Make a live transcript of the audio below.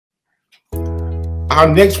Our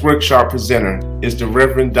next workshop presenter is the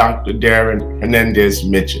Reverend Dr. Daran Hernandez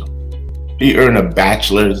Mitchell. He earned a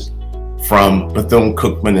bachelor's from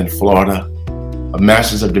Bethune-Cookman in Florida, a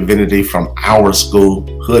master's of divinity from our school,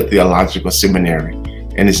 Hood Theological Seminary,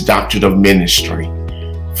 and his doctorate of ministry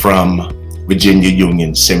from Virginia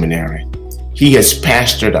Union Seminary. He has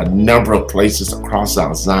pastored a number of places across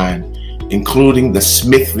our Zion, including the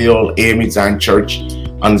Smithville A.M.E. Zion Church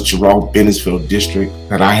under the Raleigh-Bennettsville district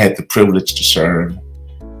that I had the privilege to serve,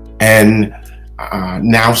 and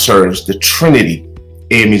now serves the Trinity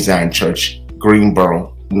A.M.E. Zion Church,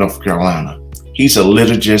 Greensboro, North Carolina. He's a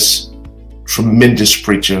liturgist, tremendous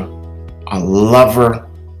preacher, a lover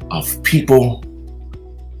of people,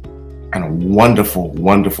 and a wonderful,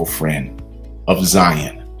 wonderful friend of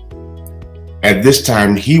Zion. At this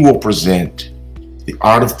time, he will present the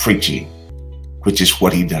art of preaching, which is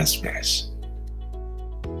what he does best.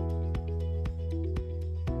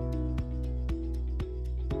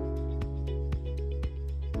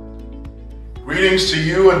 Greetings to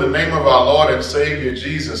you in the name of our Lord and Savior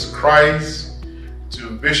Jesus Christ, to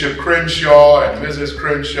Bishop Crenshaw and Mrs.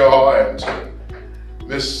 Crenshaw, and to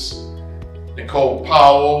Miss Nicole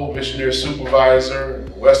Powell, missionary supervisor in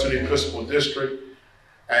the Western Episcopal District,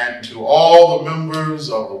 and to all the members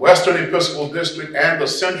of the Western Episcopal District and the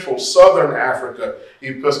Central Southern Africa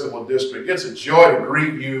Episcopal District. It's a joy to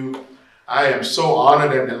greet you. I am so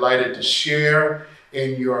honored and delighted to share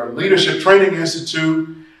in your Leadership Training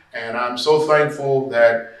Institute, and I'm so thankful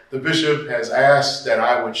that the bishop has asked that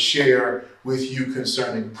I would share with you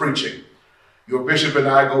concerning preaching. Your bishop and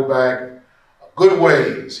I go back good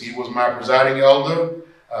ways. He was my presiding elder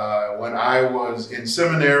when I was in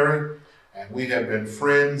seminary, and we have been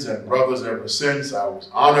friends and brothers ever since. I was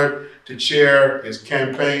honored to chair his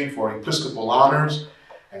campaign for Episcopal honors,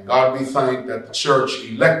 and God be thanked that the church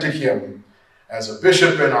elected him as a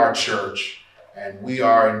bishop in our church. And we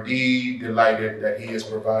are indeed delighted that he is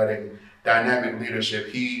providing dynamic leadership,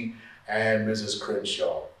 he and Mrs.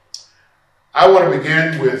 Crenshaw. I want to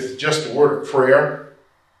begin with just a word of prayer.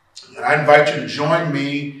 And I invite you to join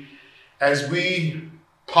me as we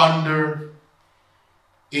ponder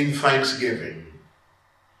in thanksgiving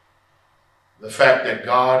the fact that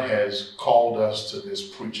God has called us to this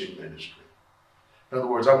preaching ministry. In other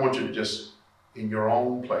words, I want you to just, in your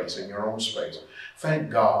own place, in your own space, thank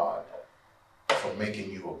God for making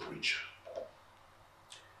you a preacher.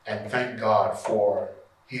 And thank God for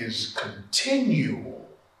his continual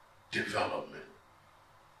development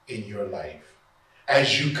in your life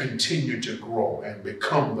as you continue to grow and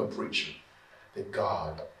become the preacher that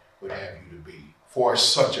God would have you to be for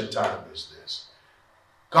such a time as this.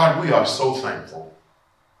 God, we are so thankful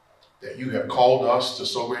that you have called us to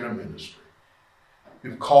so great a ministry.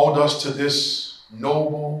 You've called us to this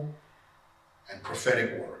noble and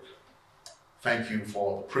prophetic work. Thank you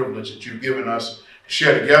for the privilege that you've given us to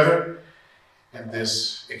share together in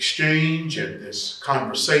this exchange and this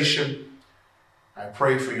conversation. I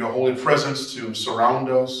pray for your holy presence to surround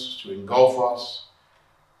us, to engulf us,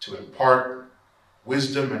 to impart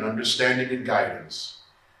wisdom and understanding and guidance,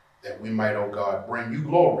 that we might, oh God, bring you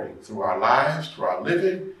glory through our lives, through our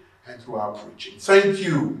living, and through our preaching. Thank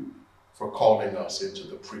you for calling us into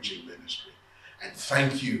the preaching ministry. And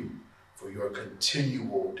thank you for your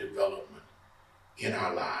continual development in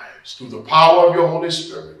our lives. Through the power of your Holy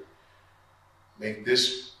Spirit, make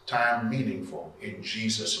this time meaningful in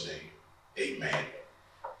Jesus' name. Amen.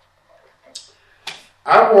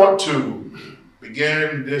 I want to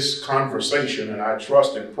begin this conversation, and I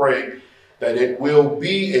trust and pray that it will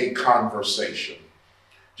be a conversation.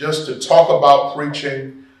 Just to talk about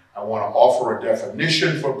preaching, I want to offer a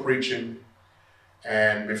definition for preaching.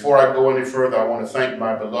 And before I go any further, I want to thank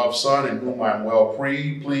my beloved son, in whom I'm well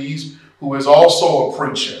pleased, who is also a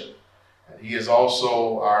preacher. And he is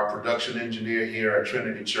also our production engineer here at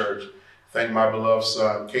Trinity Church. Thank my beloved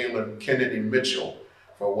son, Caleb Kennedy Mitchell,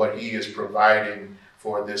 for what he is providing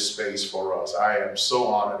for this space for us. I am so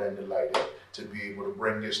honored and delighted to be able to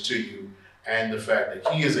bring this to you, and the fact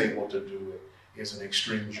that he is able to do it is an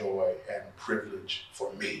extreme joy and privilege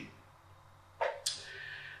for me.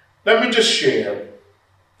 Let me just share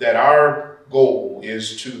that our goal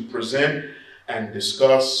is to present and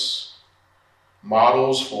discuss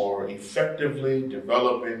models for effectively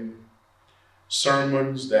developing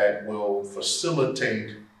sermons that will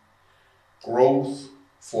facilitate growth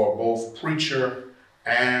for both preacher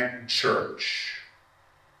and church,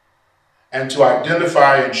 and to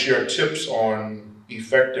identify and share tips on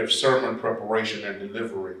effective sermon preparation and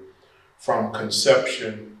delivery from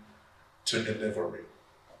conception to delivery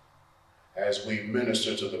as we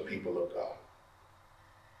minister to the people of God.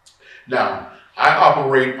 Now, I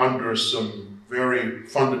operate under some very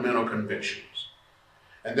fundamental convictions.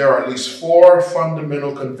 And there are at least 4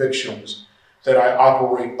 fundamental convictions that I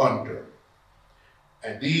operate under.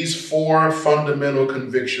 And these 4 fundamental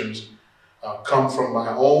convictions come from my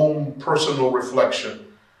own personal reflection,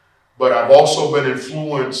 but I've also been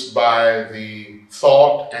influenced by the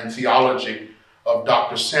thought and theology of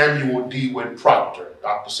Dr. Samuel DeWitt Proctor.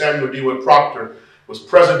 Dr. Samuel DeWitt Proctor was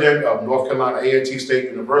president of North Carolina A&T State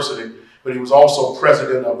University, but he was also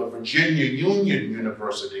president of the Virginia Union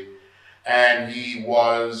University, and he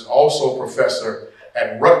was also professor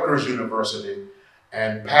at Rutgers University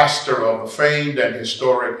and pastor of the famed and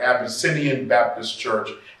historic Abyssinian Baptist Church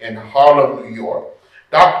in Harlem, New York.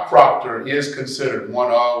 Dr. Proctor is considered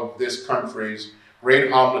one of this country's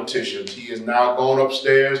great homiletics. He is now gone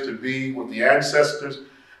upstairs to be with the ancestors.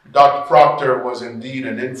 Dr. Proctor was indeed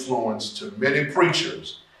an influence to many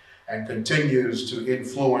preachers and continues to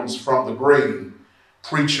influence from the grave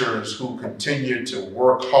preachers who continue to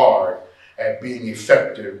work hard at being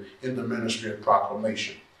effective in the ministry of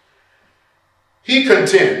proclamation. He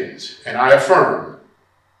contends, and I affirm,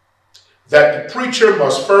 that the preacher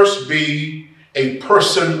must first be a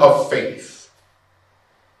person of faith.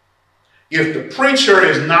 If the preacher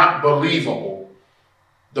is not believable,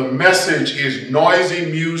 the message is noisy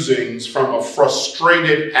musings from a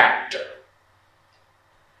frustrated actor.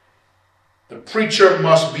 The preacher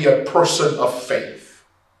must be a person of faith.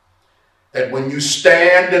 That when you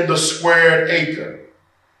stand in the squared acre,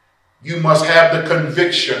 you must have the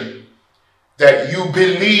conviction that you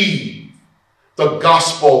believe the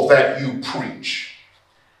gospel that you preach.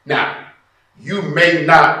 Now, you may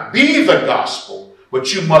not be the gospel,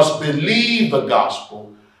 but you must believe the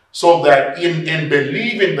gospel, so that in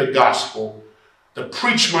believing the gospel, the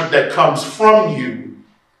preachment that comes from you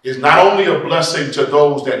is not only a blessing to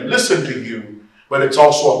those that listen to you, but it's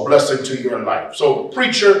also a blessing to your life. So the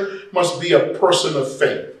preacher must be a person of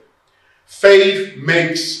faith. Faith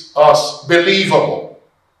makes us believable.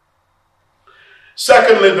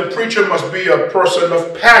 Secondly, the preacher must be a person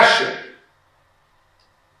of passion.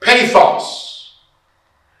 Pathos.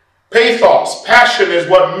 Pathos, passion, is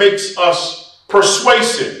what makes us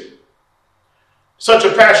persuasive. Such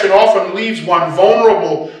a passion often leaves one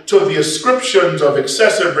vulnerable to the ascriptions of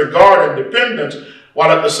excessive regard and dependence,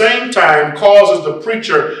 while at the same time causes the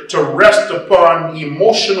preacher to rest upon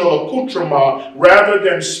emotional accoutrement rather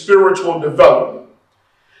than spiritual development.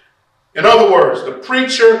 In other words, the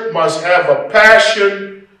preacher must have a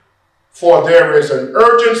passion, for there is an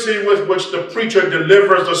urgency with which the preacher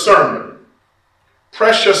delivers the sermon.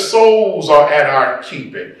 Precious souls are at our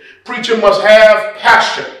keeping. Preacher must have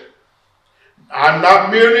passion. I'm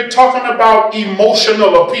not merely talking about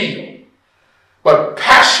emotional appeal, but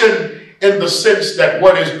passion in the sense that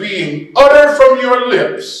what is being uttered from your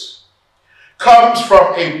lips comes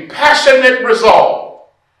from a passionate resolve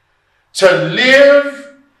to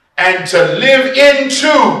live and to live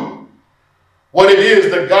into what it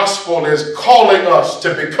is the gospel is calling us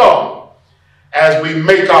to become as we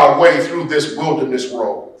make our way through this wilderness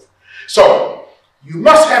road. So, you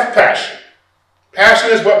must have passion.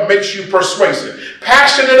 Passion is what makes you persuasive.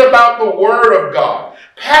 Passionate about the Word of God.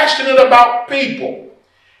 Passionate about people.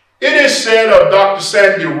 It is said of Dr.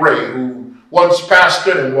 Sandy Ray, who once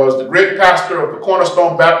pastored and was the great pastor of the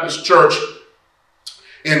Cornerstone Baptist Church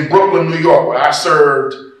in Brooklyn, New York, where I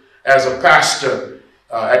served as a pastor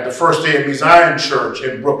at the First A.M.E. Zion Church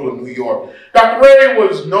in Brooklyn, New York. Dr. Ray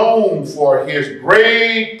was known for his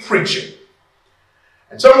great preaching.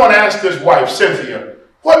 And someone asked his wife, Cynthia,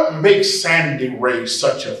 what makes Sandy Ray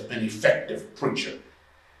such an effective preacher?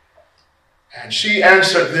 And she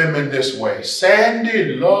answered them in this way.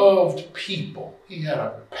 Sandy loved people. He had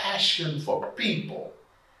a passion for people.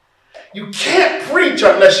 You can't preach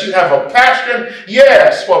unless you have a passion,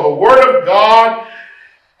 yes, for the Word of God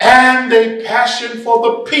and a passion for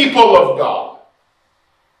the people of God.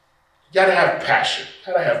 You got to have passion.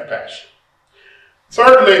 Got to have passion.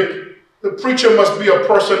 Thirdly, the preacher must be a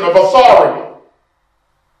person of authority.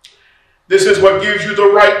 This is what gives you the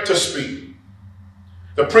right to speak.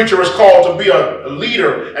 The preacher is called to be a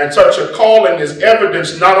leader, and such a calling is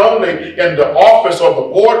evidenced not only in the office or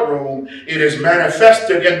the boardroom, it is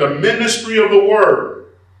manifested in the ministry of the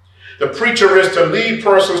Word. The preacher is to lead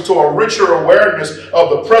persons to a richer awareness of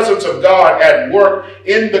the presence of God at work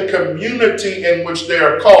in the community in which they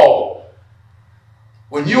are called.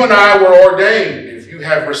 When you and I were ordained, if you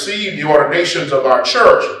have received the ordinations of our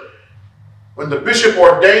church, when the bishop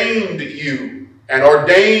ordained you and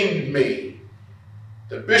ordained me,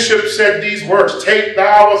 the bishop said these words, take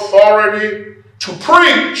thou authority to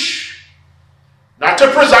preach, not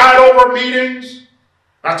to preside over meetings,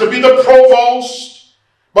 not to be the provost,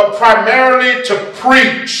 but primarily to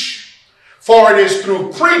preach. For it is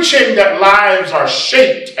through preaching that lives are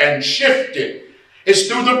shaped and shifted. It's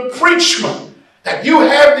through the preachment that you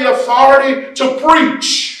have the authority to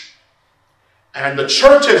preach. And the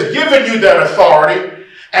church has given you that authority,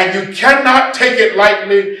 and you cannot take it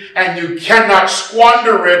lightly, and you cannot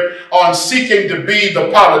squander it on seeking to be the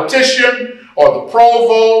politician or the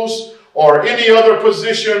provost or any other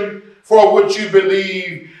position for which you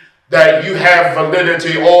believe that you have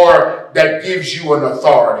validity or that gives you an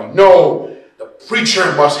authority. No, the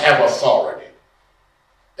preacher must have authority.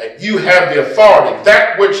 That you have the authority,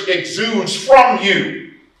 that which exudes from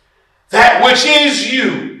you, that which is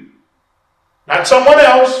you, not someone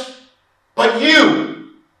else, but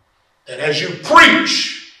you. That as you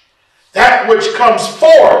preach, that which comes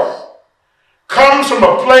forth comes from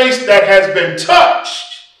a place that has been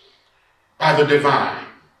touched by the divine.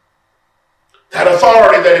 That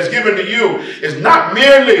authority that is given to you is not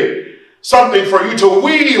merely something for you to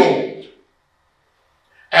wield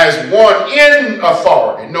as one in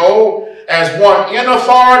authority. No, as one in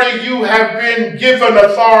authority, you have been given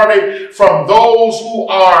authority from those who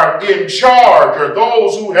are in charge, or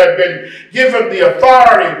those who have been given the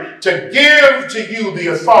authority to give to you the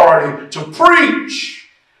authority to preach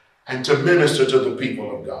and to minister to the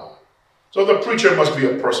people of God. So the preacher must be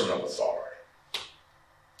a person of authority.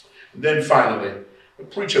 And then finally, the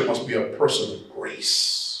preacher must be a person of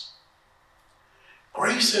grace.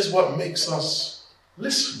 Grace is what makes us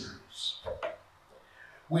listeners.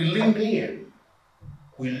 We lean in.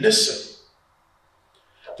 We listen.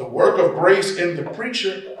 The work of grace in the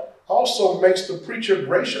preacher also makes the preacher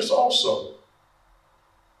gracious also.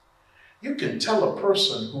 You can tell a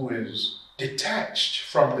person who is detached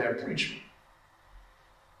from their preaching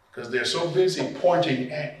because they're so busy pointing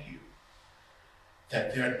at you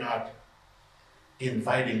that they're not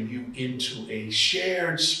inviting you into a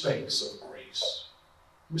shared space of grace.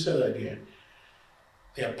 Let me say that again.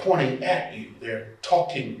 They're pointing at you. They're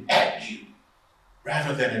talking at you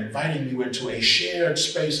rather than inviting you into a shared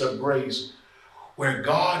space of grace where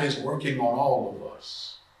God is working on all of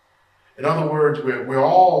us. In other words, we're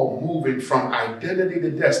all moving from identity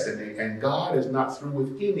to destiny, and God is not through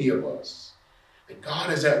with any of us. That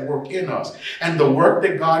God is at work in us. And the work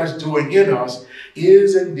that God is doing in us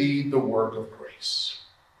is indeed the work of grace.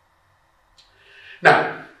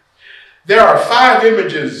 Now, there are 5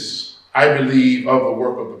 images, I believe, of the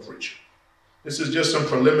work of the preacher. This is just some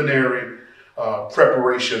preliminary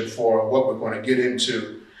preparation for what we're going to get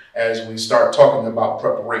into as we start talking about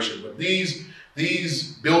preparation. But these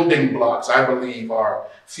building blocks, I believe, are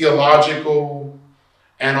theological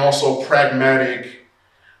and also pragmatic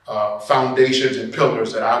foundations and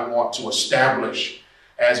pillars that I want to establish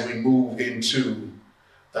as we move into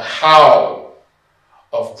the how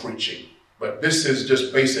of preaching. But this is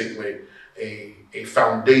just basically a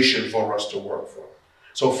foundation for us to work from.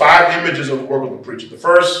 So 5 images of the work of the preacher. The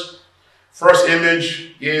first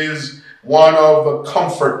image is one of a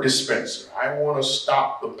comfort dispenser. I want to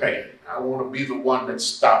stop the pain. I want to be the one that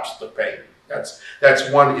stops the pain. That's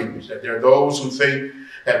one image. That there are those who think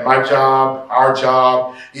that my job, our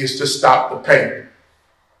job, is to stop the pain.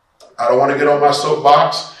 I don't want to get on my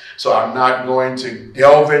soapbox, so I'm not going to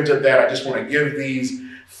delve into that. I just want to give these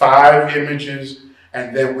 5 images,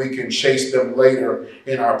 and then we can chase them later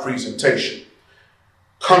in our presentation.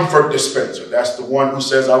 Comfort dispenser. That's the one who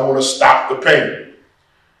says, I want to stop the pain.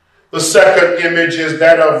 The second image is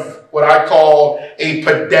that of what I call a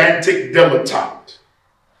pedantic dilettante.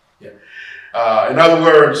 In other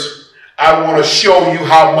words, I want to show you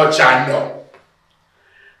how much I know.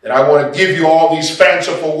 That I want to give you all these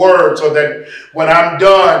fanciful words so that when I'm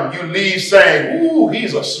done, you leave saying, ooh,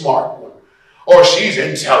 he's a smart one. Or she's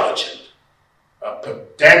intelligent. A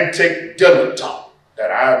pedantic dilettante.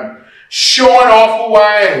 That I'm showing off who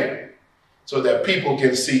I am so that people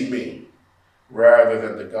can see me rather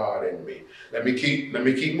than the God in me. Let me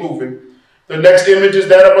keep moving. The next image is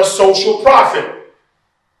that of a social prophet.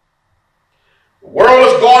 The world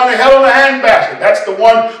is going to hell in a handbasket. That's the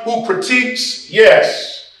one who critiques,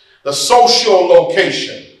 yes, the social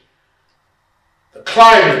location, the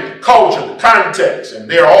climate, the culture, the context, and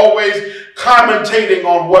they're always commentating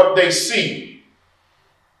on what they see.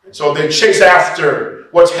 And so they chase after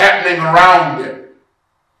what's happening around them.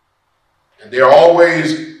 And they're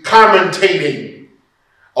always commentating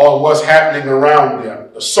on what's happening around them,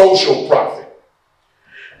 the social prophet.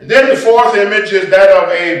 And then the fourth image is that of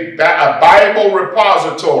a Bible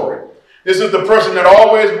repository. This is the person that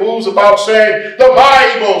always moves about saying, the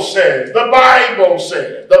Bible says, the Bible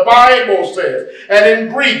says, the Bible says. And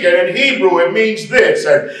in Greek and in Hebrew it means this.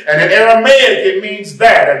 And in Aramaic it means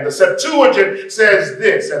that. And the Septuagint says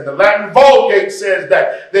this. And the Latin Vulgate says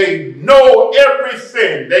that. They know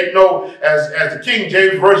everything. They know, as the King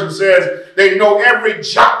James Version says, they know every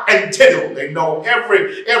jot and tittle. They know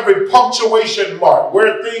every punctuation mark,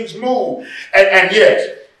 where things move. And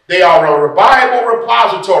yes, they are a Bible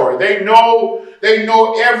repository. They know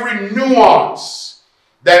every nuance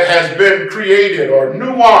that has been created or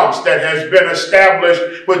nuance that has been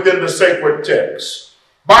established within the sacred text.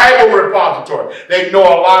 Bible repository. They know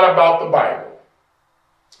a lot about the Bible.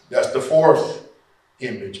 That's the fourth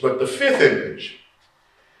image. But the fifth image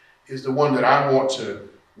is the one that I want to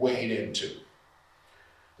wade into.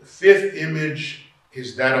 The fifth image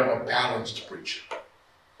is that of a balanced preacher.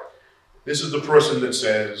 This is the person that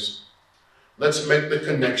says, let's make the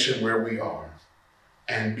connection where we are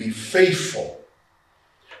and be faithful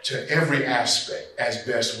to every aspect as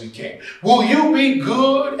best we can. Will you be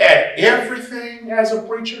good at everything as a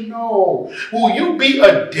preacher? No. Will you be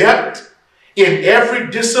adept in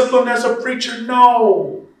every discipline as a preacher?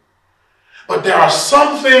 No. But there are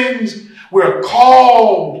some things we're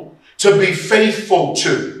called to be faithful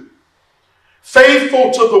to.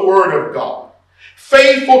 Faithful to the Word of God.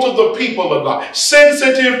 Faithful to the people of God,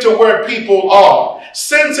 sensitive to where people are,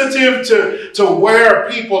 sensitive to where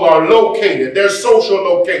people are located, their social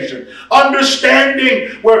location,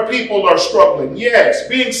 understanding where people are struggling. Yes,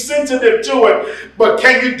 being sensitive to it, but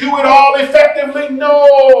can you do it all effectively?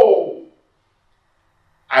 No.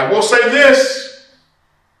 I will say this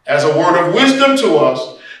as a word of wisdom to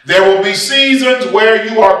us. There will be seasons where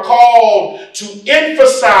you are called to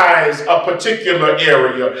emphasize a particular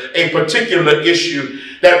area, a particular issue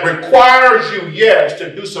that requires you, yes,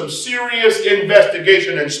 to do some serious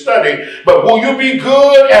investigation and study. But will you be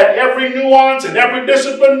good at every nuance and every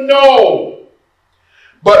discipline? No.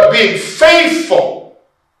 But being faithful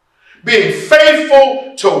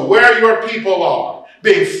to where your people are.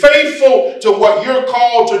 Being faithful to what you're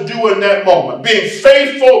called to do in that moment. Being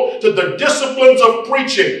faithful to the disciplines of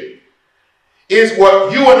preaching is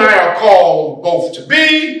what you and I are called both to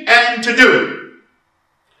be and to do.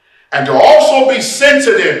 And to also be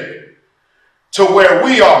sensitive to where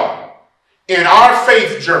we are in our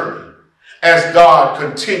faith journey as God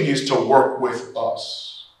continues to work with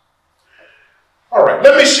us. All right,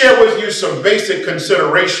 let me share with you some basic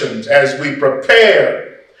considerations as we prepare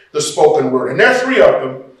the spoken word. And there are three of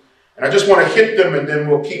them, and I just want to hit them and then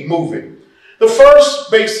we'll keep moving. The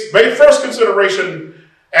first consideration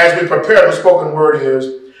as we prepare the spoken word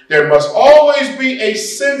is there must always be a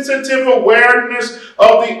sensitive awareness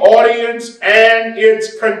of the audience and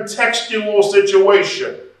its contextual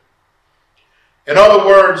situation. In other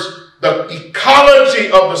words, the ecology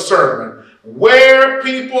of the sermon, where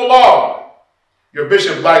people are. Your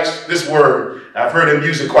bishop likes this word. I've heard him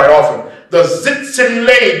use it quite often. The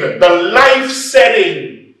Sitzenleben, the life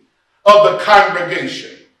setting of the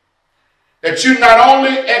congregation. That you not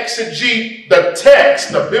only exegete the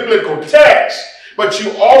text, the biblical text, but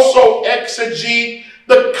you also exegete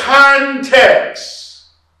the context.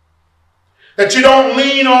 That you don't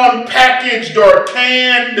lean on packaged or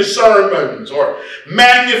canned sermons or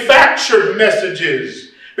manufactured messages.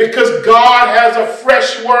 Because God has a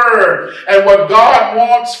fresh word. And what God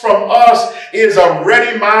wants from us is a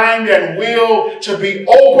ready mind and will to be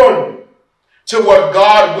open to what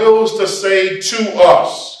God wills to say to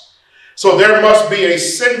us. So there must be a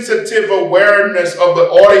sensitive awareness of the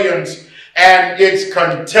audience and its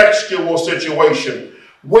contextual situation.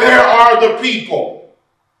 Where are the people?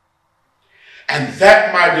 And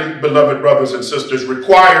that, my beloved brothers and sisters,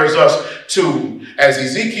 requires us to, as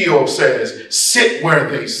Ezekiel says, sit where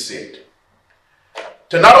they sit.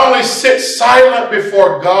 To not only sit silent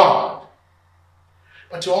before God,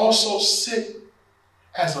 but to also sit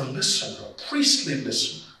as a listener, a priestly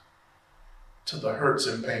listener to the hurts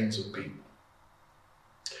and pains of people.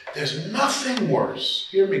 There's nothing worse,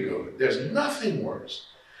 hear me good, there's nothing worse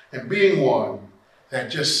than being one that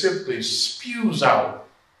just simply spews out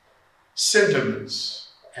sentiments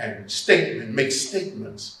and makes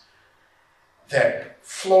statements that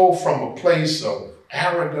flow from a place of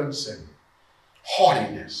arrogance and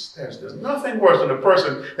haughtiness. There's nothing worse than a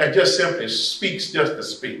person that just simply speaks just to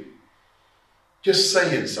speak. Just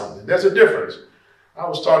saying something. There's a difference. I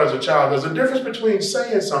was taught as a child, there's a difference between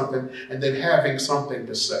saying something and then having something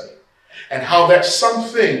to say. And how that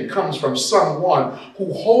something comes from someone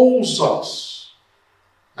who holds us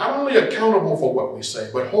not only accountable for what we say,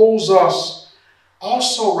 but holds us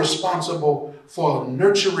also responsible for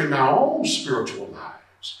nurturing our own spiritual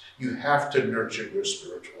lives. You have to nurture your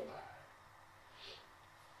spiritual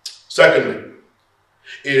life. Secondly,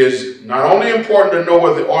 it is not only important to know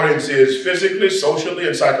where the audience is physically, socially,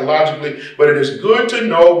 and psychologically, but it is good to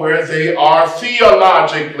know where they are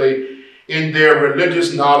theologically in their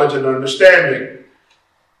religious knowledge and understanding.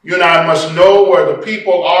 You and I must know where the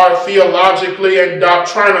people are theologically and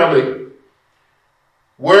doctrinally.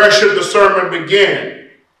 Where should the sermon begin?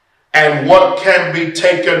 And what can be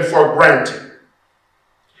taken for granted?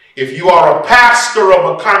 If you are a pastor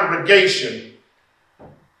of a congregation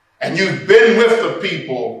and you've been with the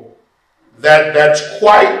people, that's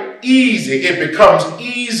quite easy. It becomes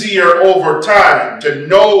easier over time to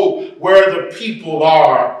know where the people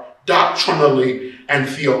are doctrinally and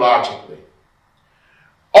theologically.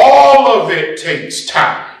 All of it takes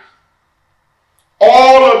time.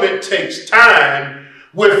 All of it takes time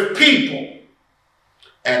with people,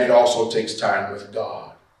 and it also takes time with God.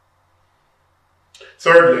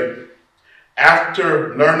 Thirdly,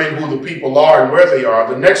 after learning who the people are and where they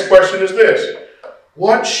are, the next question is this: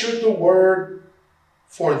 what should the word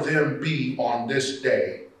for them be on this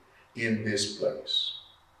day in this place?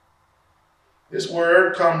 This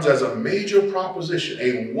word comes as a major proposition,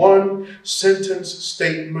 a one-sentence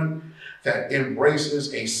statement that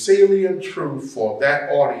embraces a salient truth for that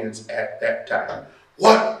audience at that time.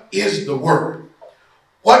 What is the word?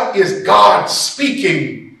 What is God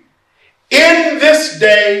speaking in this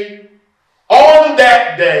day, on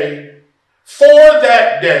that day, for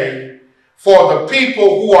the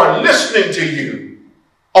people who are listening to you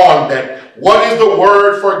on that? What is the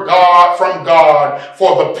word for God, from God,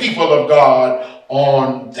 for the people of God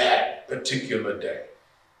on that particular day?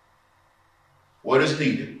 What is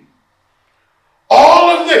needed? All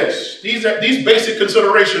of this, these basic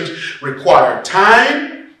considerations require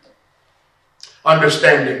time,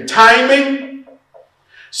 understanding timing,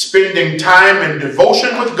 spending time in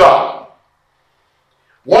devotion with God.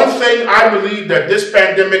 One thing I believe that this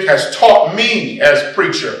pandemic has taught me as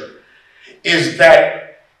preacher is that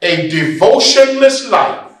a devotionless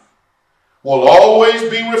life will always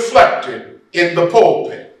be reflected in the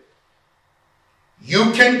pulpit.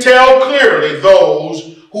 You can tell clearly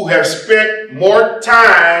those who have spent more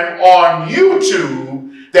time on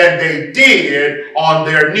YouTube than they did on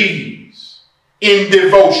their knees in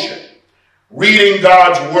devotion, reading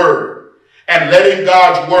God's word and letting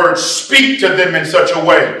God's word speak to them in such a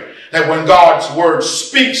way that when God's word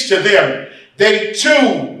speaks to them, they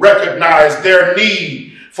too recognize their need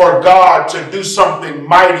for God to do something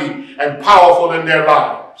mighty and powerful in their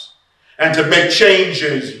lives and to make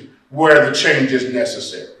changes where the change is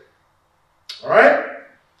necessary. All right?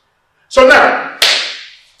 So now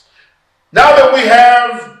that we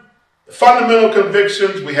have the fundamental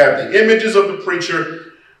convictions, we have the images of the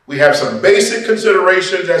preacher, we have some basic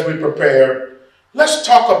considerations as we prepare, let's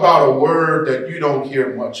talk about a word that you don't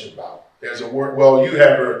hear much about. There's a word, well, you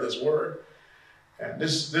have heard this word. And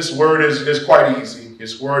this word is quite easy.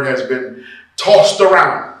 This word has been tossed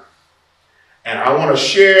around. And I want to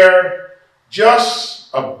share just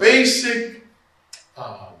a basic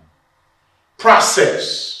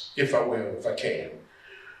process, if I can,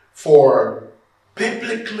 for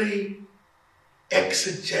biblically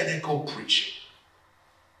exegetical preaching.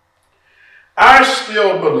 I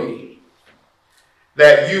still believe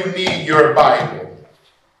that you need your Bible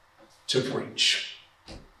to preach.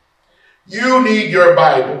 You need your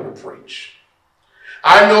Bible to preach.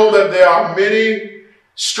 I know that there are many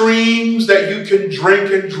streams that you can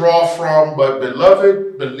drink and draw from, but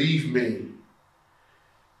beloved, believe me,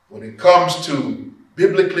 when it comes to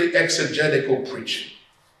biblically exegetical preaching,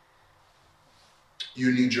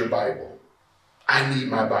 you need your Bible. I need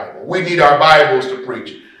my Bible. We need our Bibles to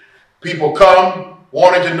preach. People come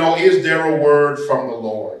wanting to know, is there a word from the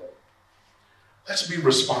Lord? Let's be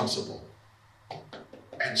responsible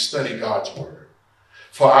and study God's word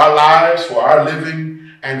for our lives, for our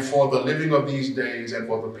living, and for the living of these days and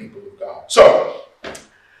for the people of God. So,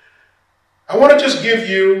 I want to just give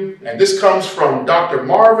you, and this comes from Dr.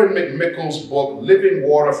 Marvin McMickle's book, Living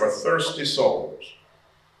Water for Thirsty Souls.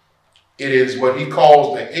 It is what he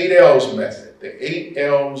calls the 8 L's method, the 8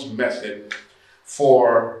 L's method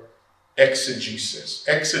for exegesis.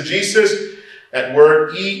 Exegesis, that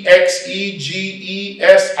word E-X-E-G-E-S-I-S,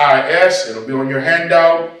 it'll be on your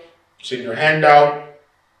handout. It's in your handout.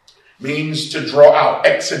 Means to draw out.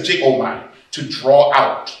 Exegeomai, to draw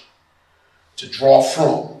out. To draw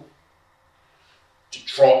from. To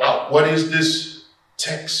draw out. What is this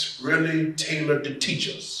text really tailored to teach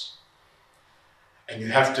us? And you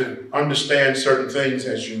have to understand certain things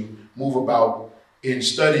as you move about in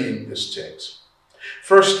studying this text.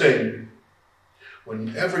 First thing,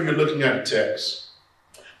 whenever you're looking at a text,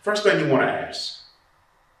 First thing you want to ask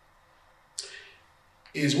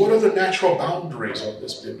is, what are the natural boundaries of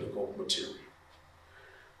this biblical material?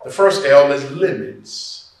 The first L is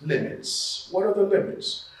limits. Limits. What are the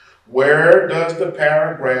limits? Where does the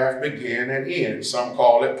paragraph begin and end? Some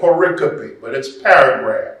call it pericope, but it's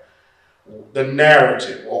paragraph. The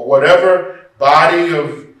narrative, or whatever body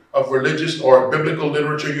of religious or biblical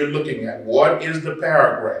literature you're looking at. What is the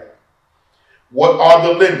paragraph? What are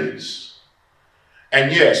the limits?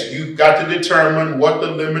 And yes, you've got to determine what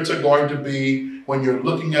the limits are going to be when you're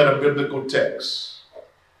looking at a biblical text.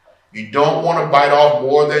 You don't want to bite off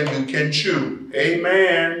more than you can chew.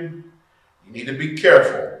 Amen. You need to be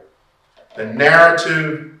careful. The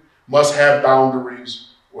narrative must have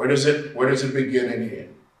boundaries. Where does it begin and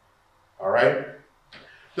end? All right.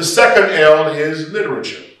 The second L is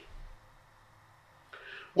literature.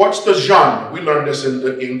 What's the genre? We learned this in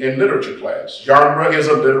literature class. Genre is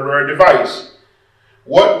a literary device.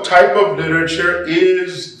 What type of literature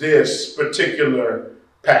is this particular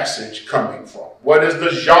passage coming from? What is the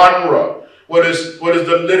genre? What is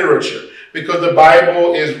the literature? Because the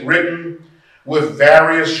Bible is written with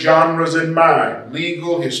various genres in mind: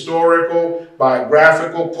 legal, historical,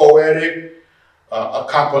 biographical, poetic,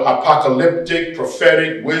 apocalyptic,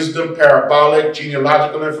 prophetic, wisdom, parabolic,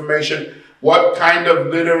 genealogical information. What kind of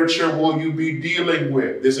literature will you be dealing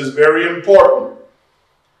with? This is very important.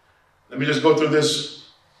 Let me just go through this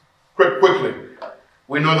quickly.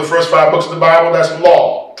 We know the first 5 books of the Bible, that's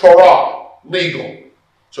law, Torah, legal.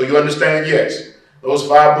 So you understand, yes, those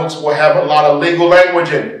 5 books will have a lot of legal language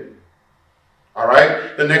in it. All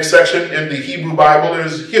right? The next section in the Hebrew Bible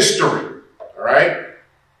is history. All right?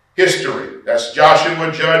 History. That's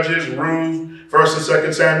Joshua, Judges, Ruth, 1st and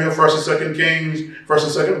 2nd Samuel, 1st and 2nd Kings, 1st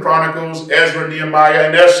and 2nd Chronicles, Ezra, Nehemiah,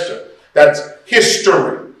 and Esther. That's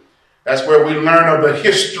history. That's where we learn of the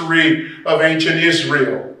history of ancient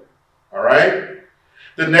Israel. All right?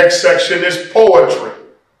 The next section is poetry.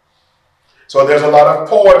 So there's a lot of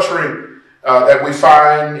poetry that we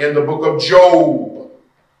find in the book of Job,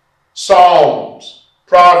 Psalms,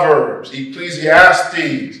 Proverbs,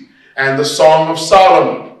 Ecclesiastes, and the Song of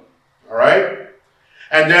Solomon. All right?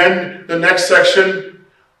 And then the next section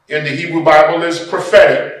in the Hebrew Bible is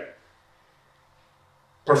prophetic.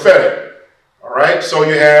 Prophetic. All right? So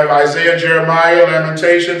you have Isaiah, Jeremiah,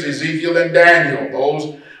 Lamentations, Ezekiel, and Daniel.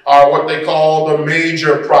 Those are what they call the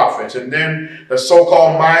major prophets. And then the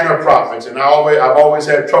so-called minor prophets. And I've always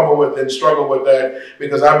had trouble with and struggled with that,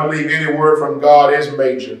 because I believe any word from God is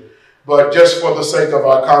major. But just for the sake of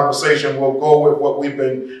our conversation, we'll go with what we've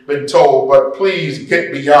been told. But please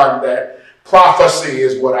get beyond that. Prophecy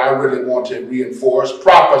is what I really want to reinforce.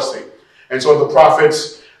 Prophecy. And so the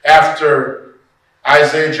prophets after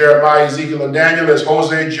Isaiah, Jeremiah, Ezekiel, and Daniel is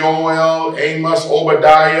Hosea, Joel, Amos,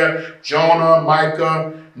 Obadiah, Jonah,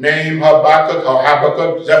 Micah, Nahum,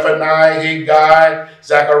 Habakkuk, Zephaniah, Haggai,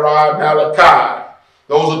 Zechariah, Malachi.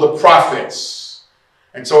 Those are the prophets.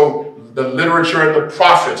 And so the literature of the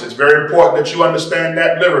prophets, it's very important that you understand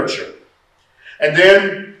that literature. And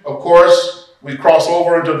then, of course, we cross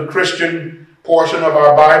over into the Christian portion of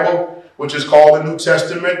our Bible, which is called the New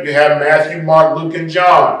Testament. You have Matthew, Mark, Luke, and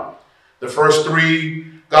John. The first 3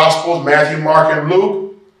 Gospels, Matthew, Mark, and Luke.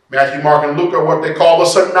 Matthew, Mark, and Luke are what they call the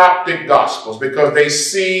synoptic Gospels, because they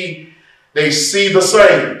see the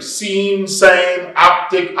same. Seen, same,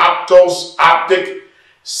 optic, optos, optic,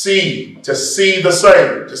 see. To see the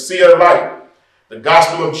same, to see alike. The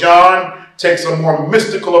Gospel of John takes a more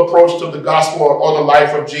mystical approach to the gospel or the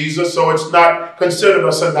life of Jesus, so it's not considered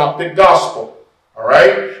a synoptic gospel. All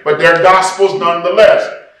right? But they're gospels nonetheless.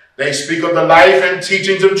 They speak of the life and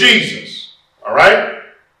teachings of Jesus. All right?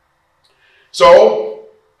 So,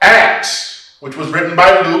 Acts, which was written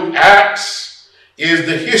by Luke, Acts is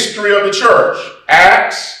the history of the church.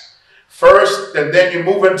 Acts first, and then you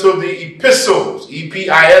move into the epistles,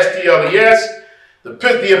 E-P-I-S-T-L-E-S, the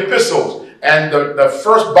epistles. And the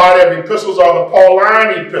first body of epistles are the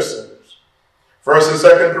Pauline epistles. 1st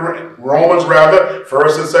and 2nd Romans,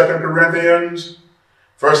 1st and 2nd Corinthians,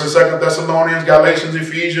 1st and 2nd Thessalonians, Galatians,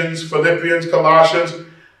 Ephesians, Philippians, Colossians,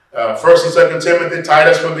 1st and 2nd Timothy,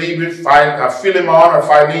 Titus, Philemon or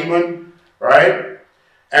Philemon, right?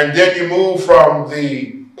 And then you move from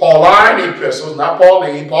the Pauline epistles, not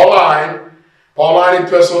Pauline, Pauline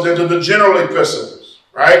epistles into the general epistles,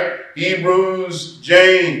 right? Hebrews,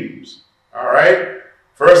 James, all right?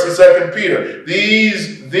 1st and 2nd Peter.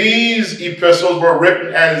 These epistles were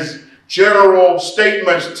written as general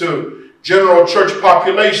statements to general church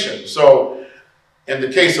population. So in the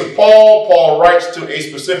case of Paul writes to a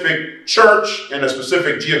specific church in a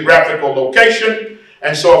specific geographical location.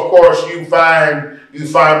 And so, of course, you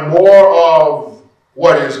find more of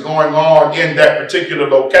what is going on in that particular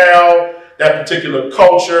locale, that particular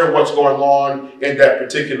culture, what's going on in that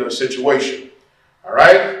particular situation. All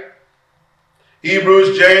right?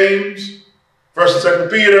 Hebrews, James, 1st and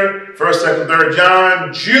 2nd Peter, 1st, 2nd, 3rd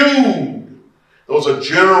John, Jude. Those are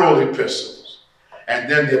general epistles. And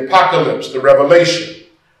then the Apocalypse, the Revelation.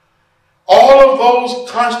 All of those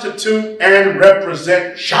constitute and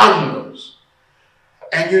represent genres.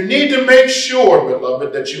 And you need to make sure,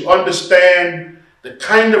 beloved, that you understand the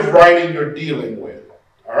kind of writing you're dealing with.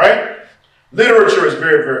 All right? Literature is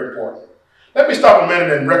very, very important. Let me stop a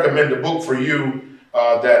minute and recommend a book for you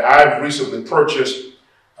that I've recently purchased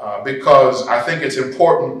because I think it's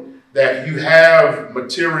important that you have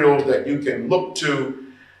materials that you can look to,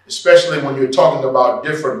 especially when you're talking about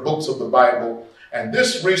different books of the Bible. And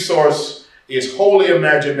this resource is Holy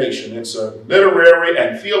Imagination. It's a literary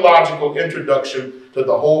and theological introduction to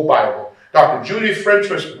the whole Bible. Dr. Judy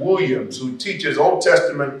Frentress Williams, who teaches Old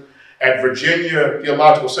Testament at Virginia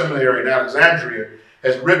Theological Seminary in Alexandria,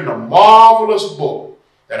 has written a marvelous book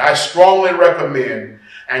that I strongly recommend.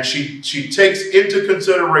 And she takes into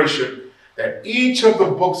consideration that each of the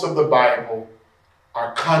books of the Bible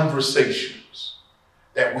are conversations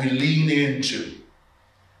that we lean into,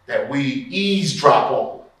 that we eavesdrop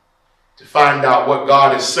on to find out what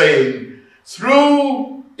God is saying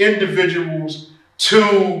through individuals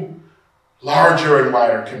to larger and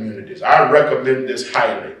wider communities. I recommend this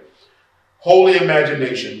highly. Holy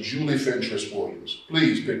Imagination, Julie Frentress Williams.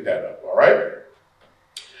 Please pick that up, all right?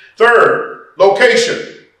 Third,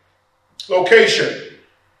 location. Location.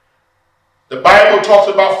 The Bible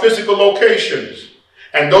talks about physical locations,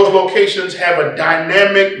 and those locations have a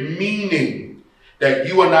dynamic meaning that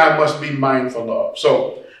you and I must be mindful of.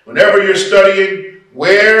 So whenever you're studying,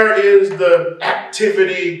 where is the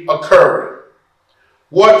activity occurring?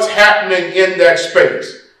 What's happening in that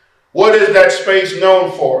space? What is that space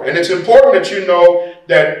known for? And it's important that you know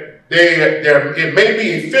that it may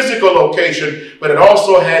be a physical location, but it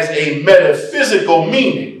also has a metaphysical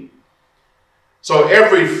meaning. So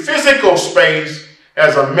every physical space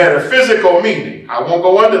has a metaphysical meaning. I won't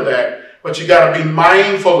go into that, but you got to be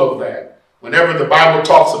mindful of that. Whenever the Bible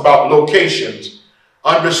talks about locations,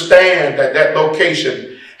 understand that that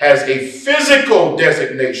location has a physical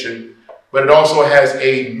designation, but it also has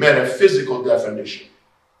a metaphysical definition.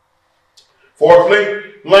 Fourthly,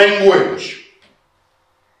 language.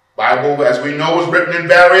 Bible, as we know, is written in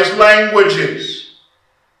various languages,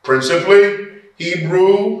 principally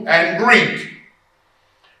Hebrew and Greek.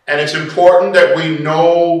 And it's important that we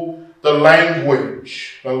know the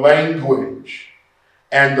language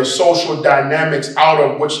and the social dynamics out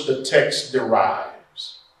of which the text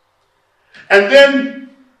derives. And then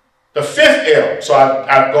the fifth L. So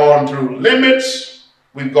I've gone through limits,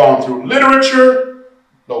 we've gone through literature,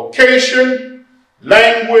 location,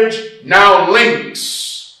 language, now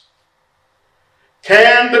links.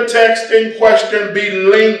 Can the text in question be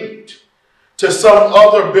linked to some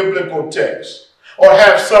other biblical text or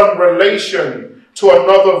have some relation to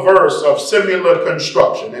another verse of similar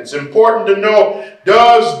construction? It's important to know,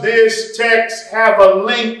 does this text have a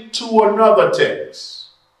link to another text?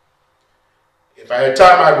 If I had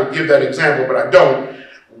time, I would give that example, but I don't.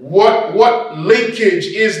 What linkage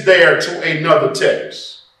is there to another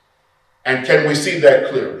text? And can we see that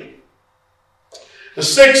clearly? The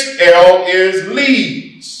sixth L is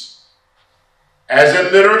leads. As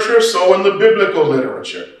in literature, so in the biblical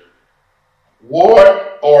literature.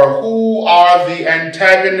 What or who are the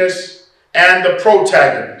antagonists and the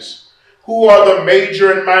protagonists? Who are the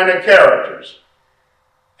major and minor characters?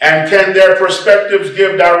 And can their perspectives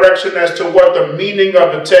give direction as to what the meaning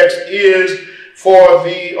of the text is for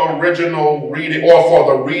the original reading or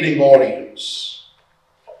for the reading audience?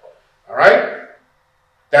 All right?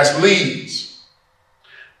 That's leads.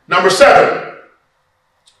 Number 7,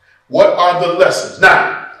 what are the lessons?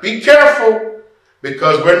 Now, be careful,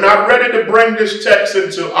 because we're not ready to bring this text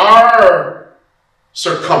into our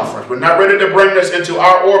circumference. We're not ready to bring this into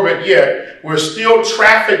our orbit yet. We're still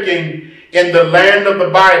trafficking in the land of the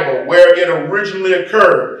Bible where it originally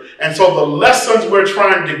occurred. And so the lessons we're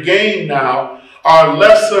trying to gain now are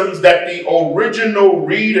lessons that the original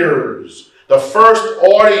readers, the first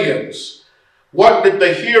audience, what did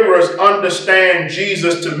the hearers understand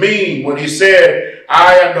Jesus to mean when he said,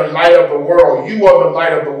 I am the light of the world, you are the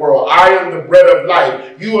light of the world, I am the bread of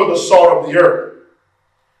life, you are the salt of the earth?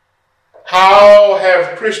 How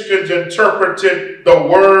have Christians interpreted the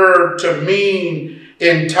word to mean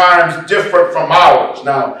in times different from ours?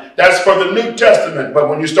 Now, that's for the New Testament, but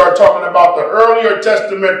when you start talking about the earlier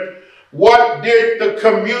Testament, what did the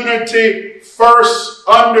community first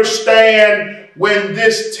understand when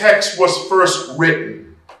this text was first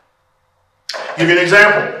written. I'll give you an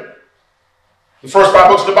example. The first 5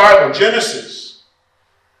 books of the Bible, Genesis.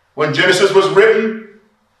 When Genesis was written,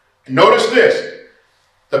 notice this.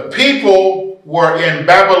 The people were in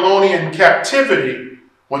Babylonian captivity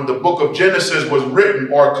when the book of Genesis was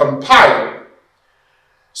written or compiled.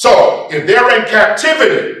 So, if they're in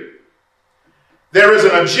captivity, there is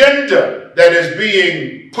an agenda that is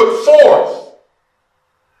being put forth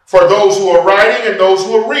for those who are writing and those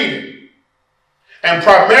who are reading. And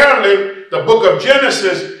primarily, the book of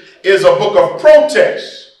Genesis is a book of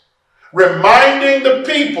protest, reminding the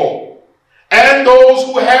people and those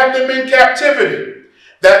who have them in captivity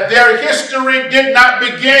that their history did not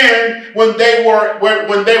begin when they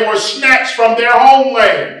were snatched from their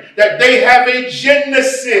homeland, that they have a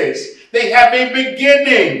genesis, they have a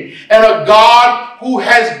beginning, and a God who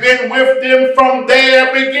has been with them from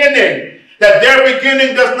their beginning, that their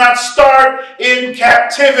beginning does not start in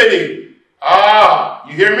captivity.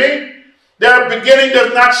 You hear me? Their beginning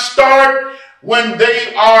does not start when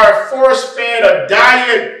they are force-fed a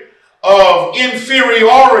diet of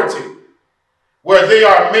inferiority, where they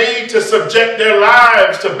are made to subject their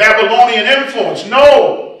lives to Babylonian influence.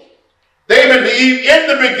 No, they believe in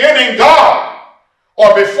the beginning God,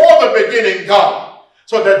 or before the beginning God,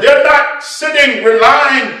 so that they're not sitting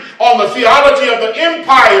relying on the theology of the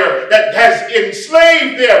empire that has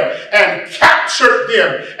enslaved them and captured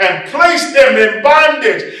them and placed them in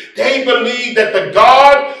bondage. They believe that the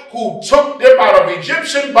God who took them out of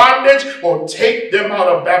Egyptian bondage will take them out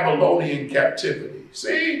of Babylonian captivity.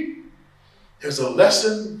 See? There's a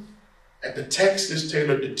lesson that the text is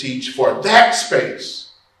tailored to teach for that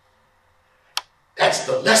space. That's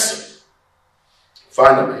the lesson.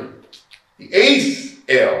 Finally, the 8th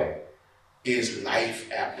L is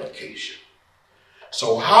life application.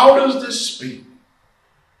 So how does this speak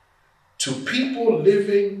to people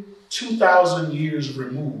living 2,000 years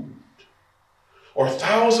removed or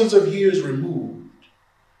thousands of years removed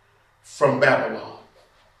from Babylon?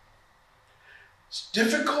 It's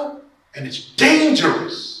difficult. And it's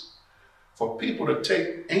dangerous for people to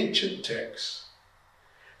take ancient texts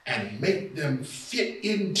and make them fit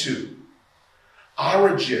into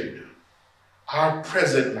our agenda, our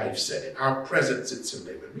present life setting, our present sense of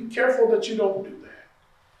living. Be careful that you don't do that.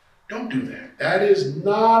 Don't do that. That is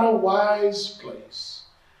not a wise place.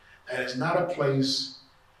 That is not a place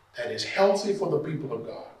that is healthy for the people of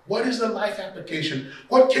God. What is the life application?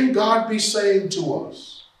 What can God be saying to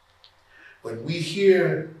us when we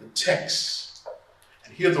hear the text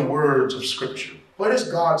and hear the words of Scripture? What is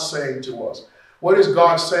God saying to us? What is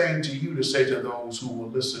God saying to you to say to those who will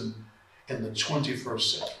listen in the 21st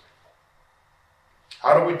century?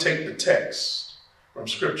 How do we take the text from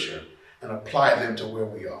Scripture and apply them to where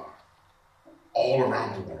we are? All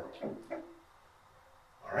around the world.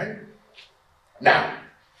 All right? Now,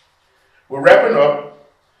 we're wrapping up,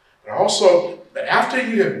 but also, that after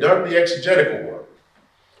you have done the exegetical work,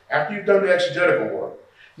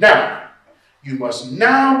 now, you must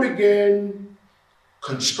now begin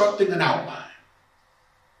constructing an outline.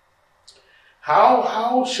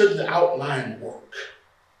 How should the outline work?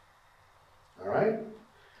 All right?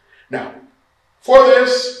 Now, for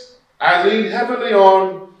this, I lean heavily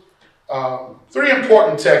on 3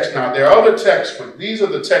 important texts. Now, there are other texts, but these are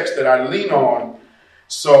the texts that I lean on.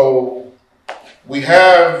 So, we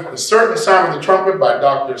have The Certain Sound of the Trumpet by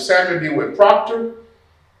Dr. Samuel DeWitt Proctor,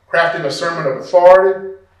 Crafting a Sermon of Authority.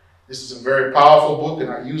 This is a very powerful book, and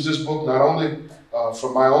I use this book not only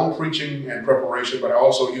for my own preaching and preparation, but I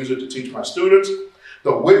also use it to teach my students.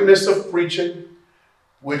 The Witness of Preaching,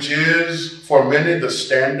 which is, for many, the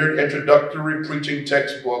standard introductory preaching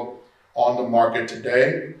textbook on the market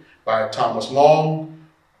today, by Thomas Long,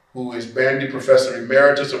 who is Bandy Professor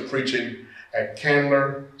Emeritus of Preaching at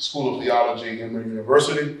Candler School of Theology, Emory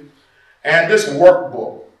University. And this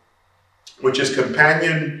workbook, which is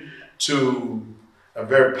companion to a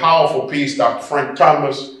very powerful piece, Dr. Frank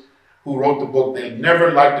Thomas, who wrote the book, They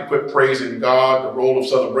Never Like to Quit Praising God, The Role of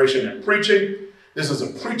Celebration in Preaching. This is a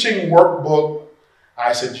preaching workbook.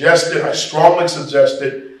 I strongly suggest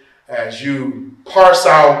it as you parse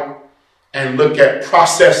out and look at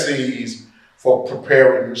processes for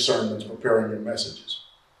preparing your sermons, preparing your messages.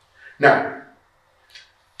 Now,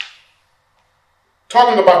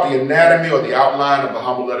 talking about the anatomy or the outline of a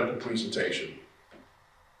homiletical presentation.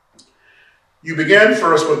 You begin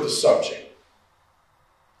first with the subject,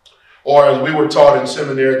 or as we were taught in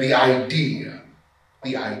seminary, the idea,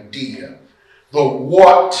 the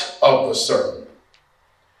what of the sermon.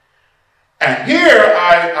 And here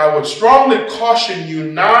I would strongly caution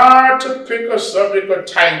you not to pick a subject or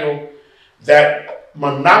title that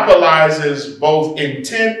monopolizes both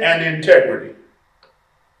intent and integrity.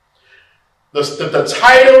 The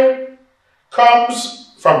title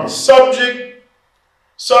comes from the subject.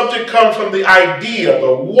 Subject comes from the idea,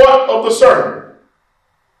 the what of the sermon.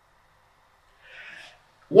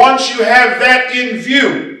 Once you have that in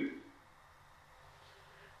view,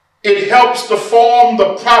 it helps to form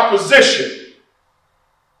the proposition,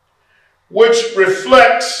 which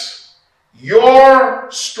reflects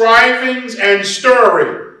your strivings and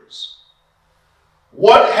stirrings.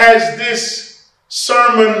 What has this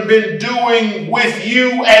sermon been doing with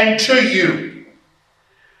you and to you?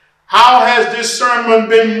 How has this sermon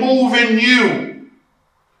been moving you?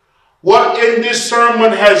 What in this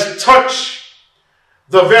sermon has touched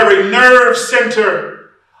the very nerve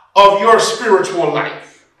center of your spiritual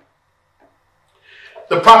life?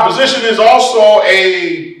 The proposition is also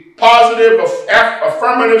a positive,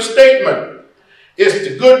 affirmative statement. It's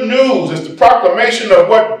the good news. It's the proclamation of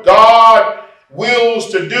what God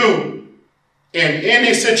wills to do in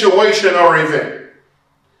any situation or event.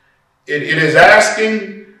 It is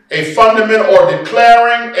asking a fundamental or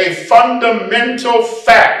declaring a fundamental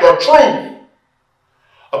fact or truth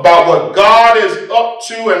about what God is up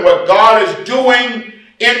to and what God is doing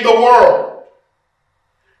in the world,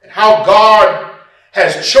 and how God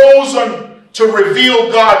has chosen to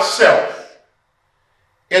reveal God's self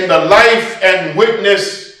in the life and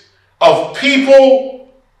witness of people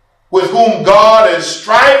with whom God is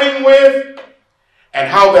striving with, and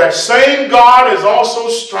how that same God is also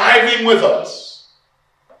striving with us.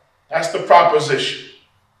 That's the proposition.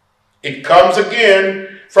 It comes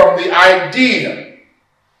again from the idea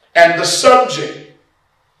and the subject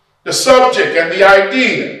and the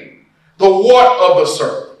idea, the what of the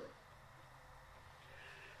sermon.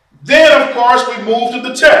 Then, of course, we move to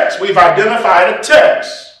the text. We've identified a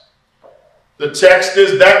text. The text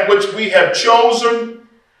is that which we have chosen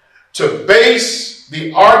to base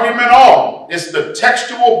the argument on. It's the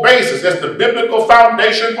textual basis. It's the biblical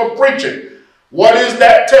foundation for preaching. What is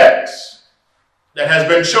that text that has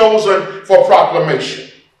been chosen for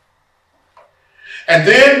proclamation? And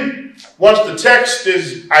then, once the text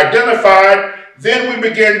is identified, then we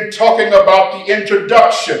begin talking about the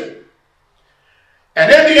introduction. And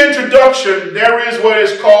in the introduction, there is what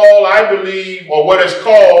is called, I believe, or what is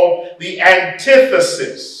called the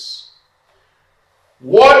antithesis.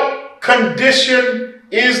 What condition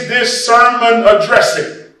is this sermon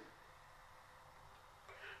addressing?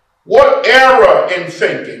 What error in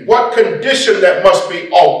thinking? What condition that must be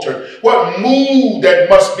altered? What mood that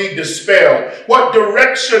must be dispelled? What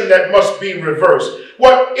direction that must be reversed?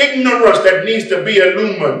 What ignorance that needs to be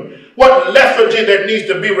illumined? What lethargy that needs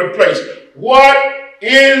to be replaced? What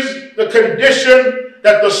is the condition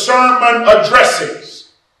that the sermon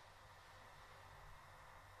addresses?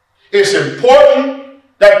 It's important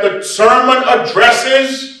that the sermon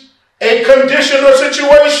addresses a condition or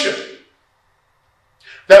situation.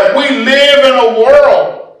 That we live in a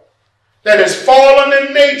world that is fallen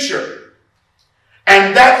in nature.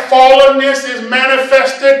 And that fallenness is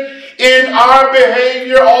manifested in our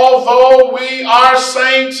behavior. Although we are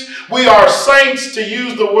saints to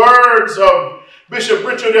use the words of Bishop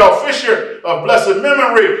Richard L. Fisher of blessed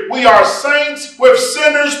memory. We are saints with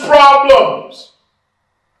sinners' problems.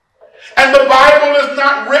 And the Bible is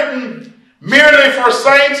not written merely for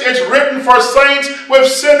saints. It's written for saints with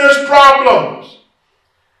sinners' problems.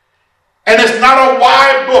 And it's not a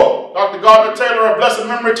why book. Dr. Gardner Taylor of blessed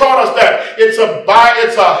memory taught us that. It's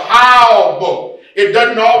a how book. It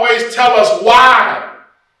doesn't always tell us why.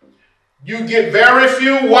 You get very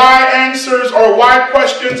few why answers or why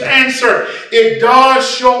questions answered. It does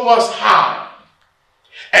show us how.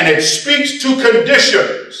 And it speaks to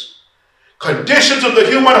conditions. Conditions of the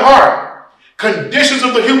human heart. Conditions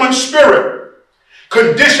of the human spirit.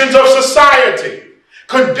 Conditions of society.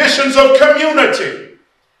 Conditions of community.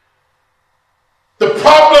 The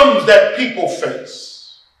problems that people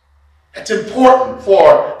face. That's important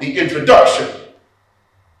for the introduction.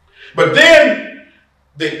 But then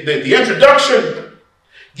the introduction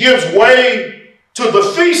gives way to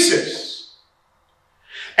the thesis.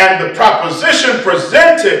 And the proposition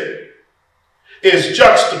presented is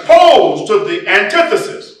juxtaposed to the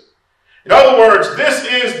antithesis. In other words, this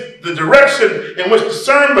is the direction in which the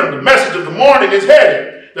sermon, the message of the morning, is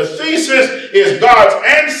headed. The thesis is God's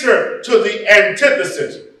answer to the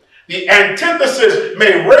antithesis. The antithesis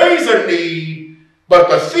may raise a need, but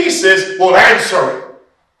the thesis will answer it.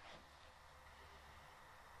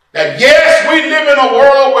 That yes, we live in a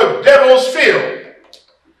world with devils filled,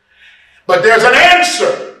 but there's an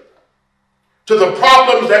answer to the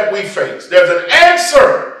problems that we face. There's an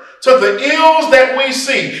answer to the ills that we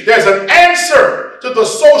see. There's an answer to the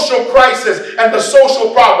social crisis and the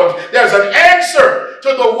social problems. There's an answer to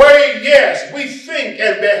the way, yes, we think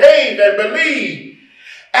and behave and believe.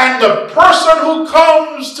 And the person who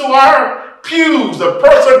comes to our pews, the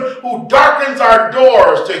person who darkens our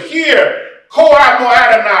doors to hear, Ko Amo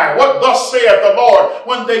Adonai, what thus saith the Lord,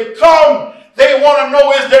 when they come, they want to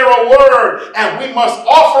know, is there a word? And we must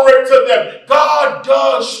offer it to them. God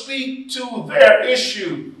does speak to their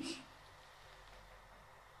issues.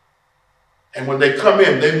 And when they come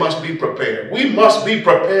in, they must be prepared. We must be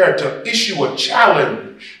prepared to issue a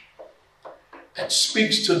challenge that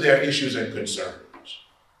speaks to their issues and concerns.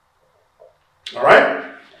 All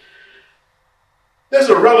right? There's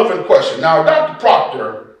a relevant question. Now, Dr.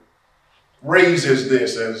 Proctor raises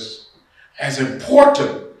this as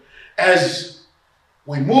important as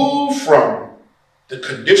we move from the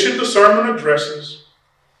condition the sermon addresses,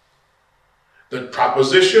 the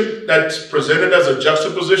proposition that's presented as a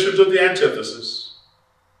juxtaposition to the antithesis,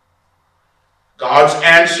 God's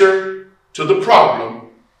answer to the problem.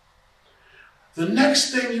 The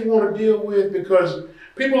next thing you want to deal with, because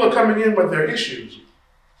people are coming in with their issues.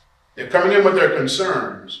 They're coming in with their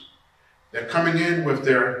concerns. They're coming in with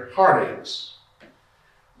their heartaches.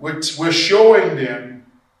 We're showing them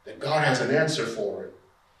that God has an answer for it.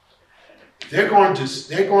 They're going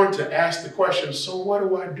to ask the question, so what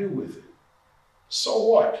do I do with it? So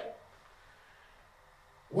what?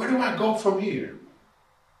 Where do I go from here?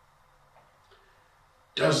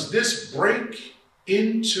 Does this break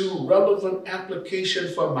into relevant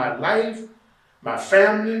application for my life, my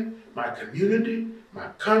family, my community, my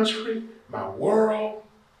country, my world,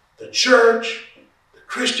 the church, the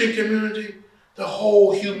Christian community, the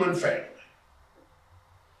whole human family?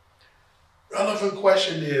 Relevant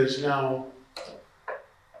question is now,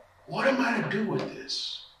 what am I to do with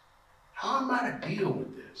this? How am I to deal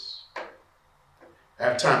with this? If I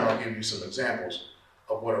have time, I'll give you some examples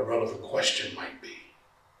of what a relevant question might be.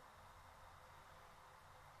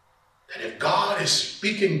 That if God is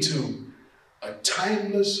speaking to a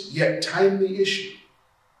timeless yet timely issue,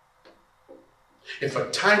 if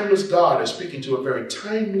a timeless God is speaking to a very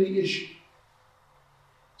timely issue,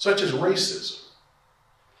 such as racism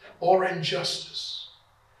or injustice,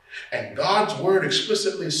 and God's word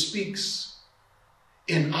explicitly speaks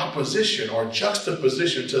in opposition or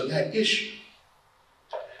juxtaposition to that issue,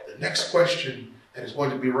 the next question that is going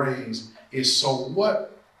to be raised is, so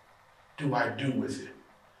what do I do with it?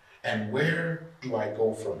 And where do I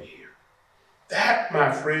go from here? That,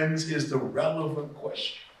 my friends, is the relevant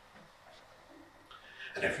question.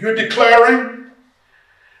 And if you're declaring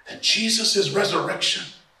that Jesus' resurrection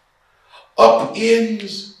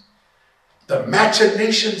upends the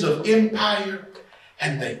machinations of empire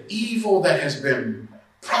and the evil that has been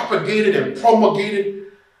propagated and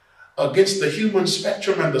promulgated against the human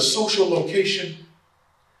spectrum and the social location,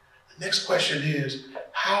 the next question is,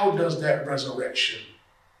 how does that resurrection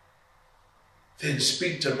then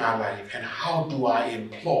speak to my life, and how do I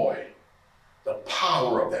employ the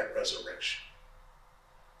power of that resurrection?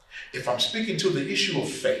 If I'm speaking to the issue of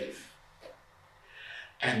faith,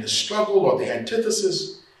 and the struggle or the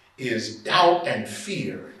antithesis is doubt and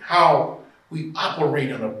fear, and how we operate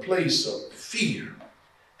in a place of fear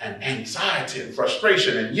and anxiety and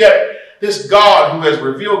frustration, and yet this God who has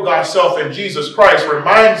revealed God's self in Jesus Christ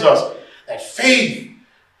reminds us that faith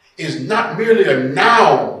is not merely a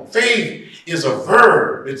noun. Faith is a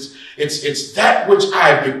verb. It's that which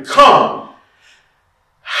I become.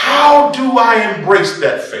 How do I embrace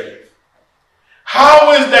that faith?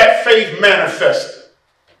 How is that faith manifested?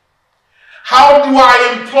 How do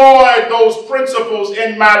I employ those principles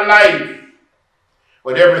in my life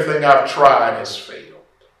when everything I've tried has failed?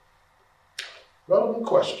 Relevant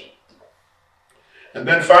question. And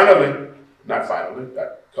then finally, got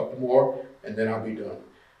a couple more, and then I'll be done.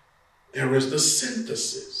 There is the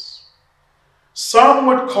synthesis. Some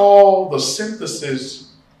would call the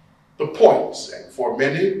synthesis the points, and for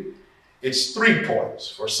many, it's 3 points.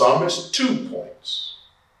 For some, it's 2 points.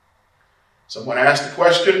 Someone asked the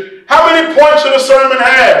question, how many points should a sermon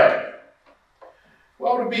have?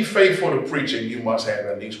 Well, to be faithful to preaching, you must have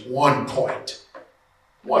at least 1 point.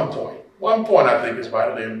 1 point. 1 point, I think, is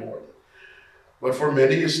vitally important. But for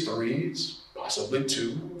many, it's 3, it's possibly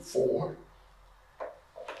 2, 4.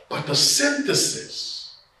 But the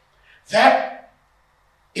synthesis, that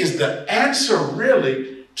is the answer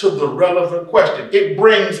really to the relevant question. It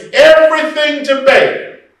brings everything to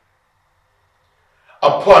bear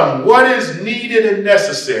upon what is needed and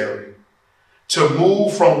necessary to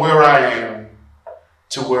move from where I am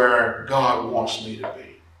to where God wants me to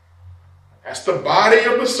be. That's the body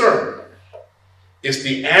of the sermon. It's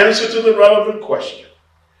the answer to the relevant question.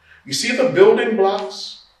 You see the building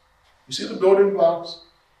blocks? You see the building blocks?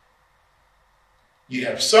 You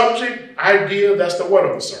have subject, idea, that's the what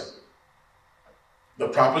of the sermon. The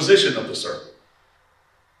proposition of the sermon,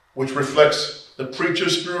 which reflects the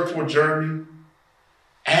preacher's spiritual journey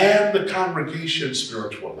and the congregation's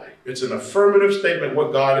spiritual life. It's an affirmative statement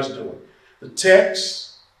what God is doing. The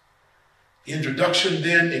text, the introduction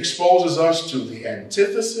then exposes us to the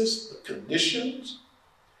antithesis, the conditions,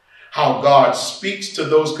 how God speaks to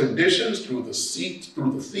those conditions through the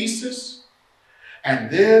thesis, and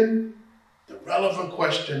then the relevant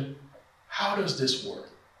question, how does this work?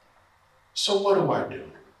 So what do I do?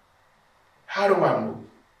 How do I move?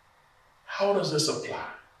 How does this apply?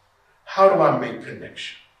 How do I make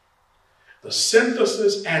connection? The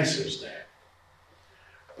synthesis answers that.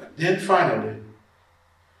 But then finally,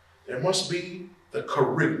 there must be the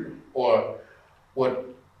curriculum, or what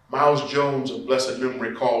Miles Jones of blessed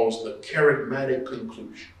memory calls the charismatic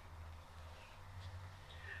conclusion.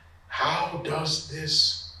 How does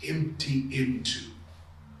this empty into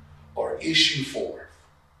or issue forth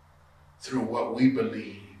through what we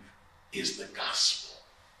believe is the gospel?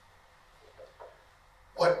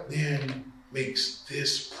 What then makes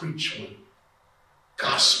this preachment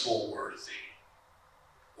gospel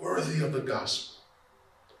worthy of the gospel,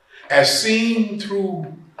 as seen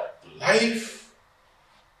through the life,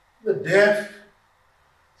 the death,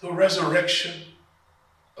 the resurrection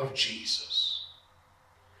of Jesus?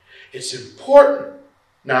 It's important.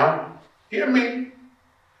 Now, hear me.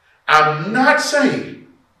 I'm not saying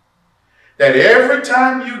that every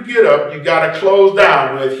time you get up, you got to close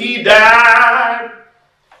down with "He died."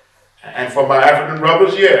 And for my African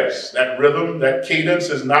brothers, yes, that rhythm, that cadence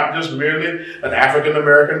is not just merely an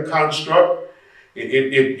African-American construct.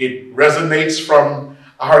 It resonates from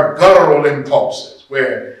our guttural impulses,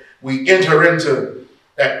 where we enter into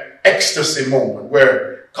that ecstasy moment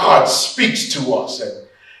where God speaks to us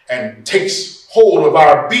and takes hold of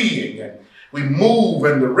our being, and we move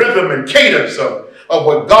in the rhythm and cadence of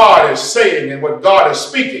what God is saying and what God is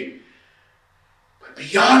speaking. But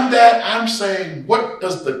beyond that, I'm saying, what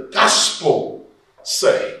does the gospel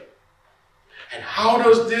say? And how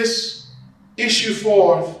does this issue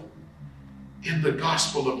forth in the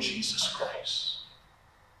gospel of Jesus Christ?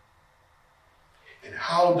 And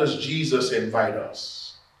how does Jesus invite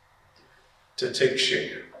us to take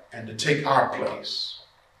share and to take our place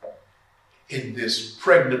in this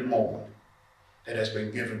pregnant moment that has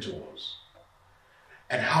been given to us?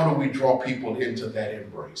 And how do we draw people into that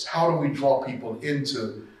embrace? How do we draw people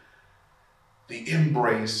into the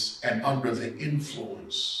embrace and under the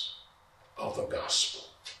influence of the gospel?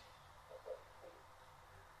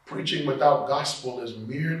 Preaching without gospel is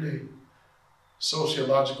merely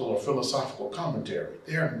sociological or philosophical commentary.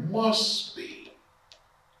 There must be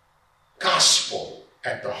gospel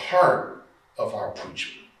at the heart of our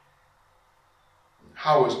preaching.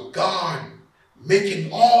 How is God making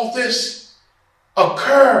all this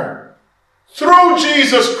occur? Through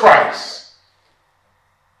Jesus Christ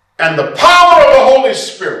and the power of the Holy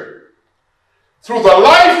Spirit, through the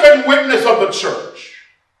life and witness of the church.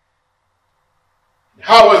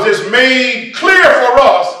 How is this made clear for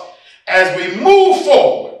us as we move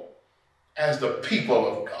forward as the people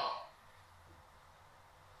of God?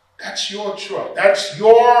 That's your trust. That's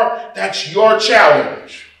your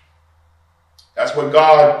challenge. That's what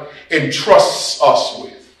God entrusts us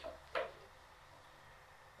with.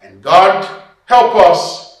 And God help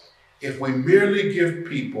us if we merely give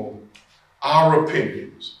people our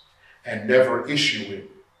opinions and never issue it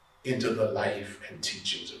into the life and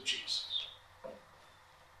teachings of Jesus.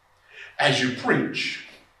 As you preach,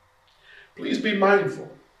 please be mindful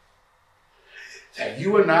that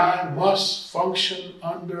you and I must function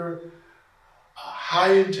under a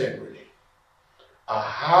high integrity, a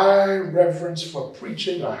high reverence for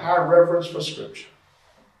preaching, a high reverence for Scripture.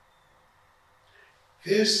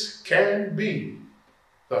 This can be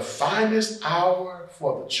the finest hour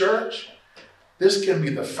for the church. This can be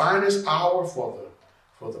the finest hour for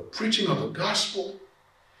the preaching of the gospel.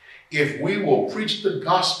 If we will preach the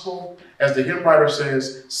gospel, as the hymn writer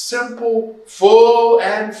says, simple, full,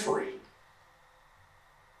 and free.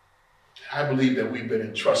 I believe that we've been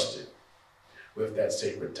entrusted with that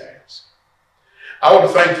sacred task. I want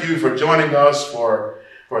to thank you for joining us for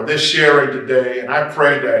this sharing today, and I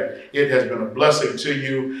pray that it has been a blessing to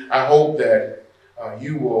you. I hope that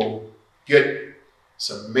you will get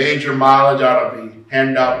some major mileage out of the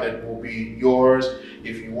handout that will be yours.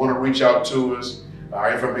 If you want to reach out to us,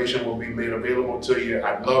 our information will be made available to you.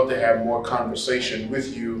 I'd love to have more conversation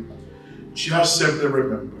with you. Just simply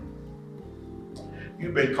remember,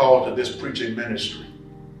 you've been called to this preaching ministry.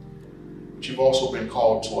 but you've also been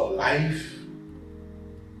called to a life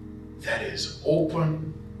that is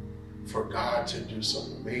open for God to do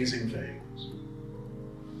some amazing things.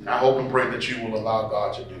 And I hope and pray that you will allow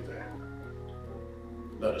God to do that.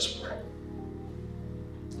 Let us pray.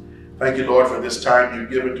 Thank you, Lord, for this time you've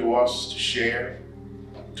given to us to share,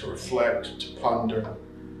 to reflect, to ponder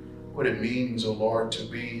what it means, oh Lord, to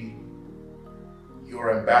be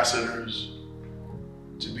your ambassadors,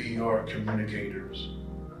 to be your communicators,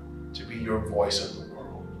 to be your voice in the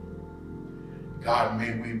world. God,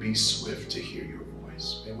 may we be swift to hear your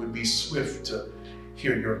voice. May we be swift to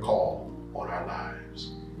hear your call on our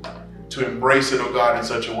lives, to embrace it, oh God, in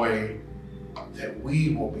such a way that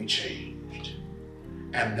we will be changed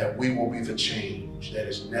and that we will be the change that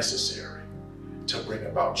is necessary to bring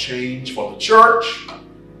about change for the church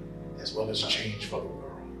as well as change for the world.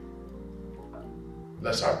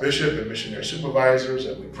 Bless our bishop and missionary supervisors,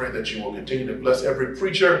 and we pray that you will continue to bless every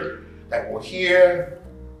preacher that will hear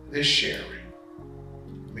this sharing.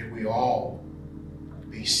 May we all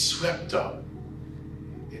be swept up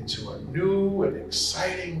into a new and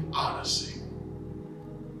exciting odyssey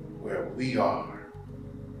where we are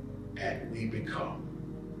and we become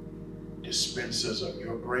dispensers of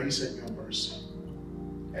your grace and your mercy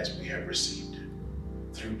as we have received it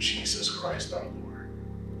through Jesus Christ our Lord.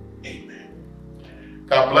 Amen.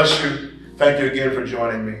 God bless you. Thank you again for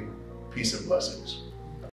joining me. Peace and blessings.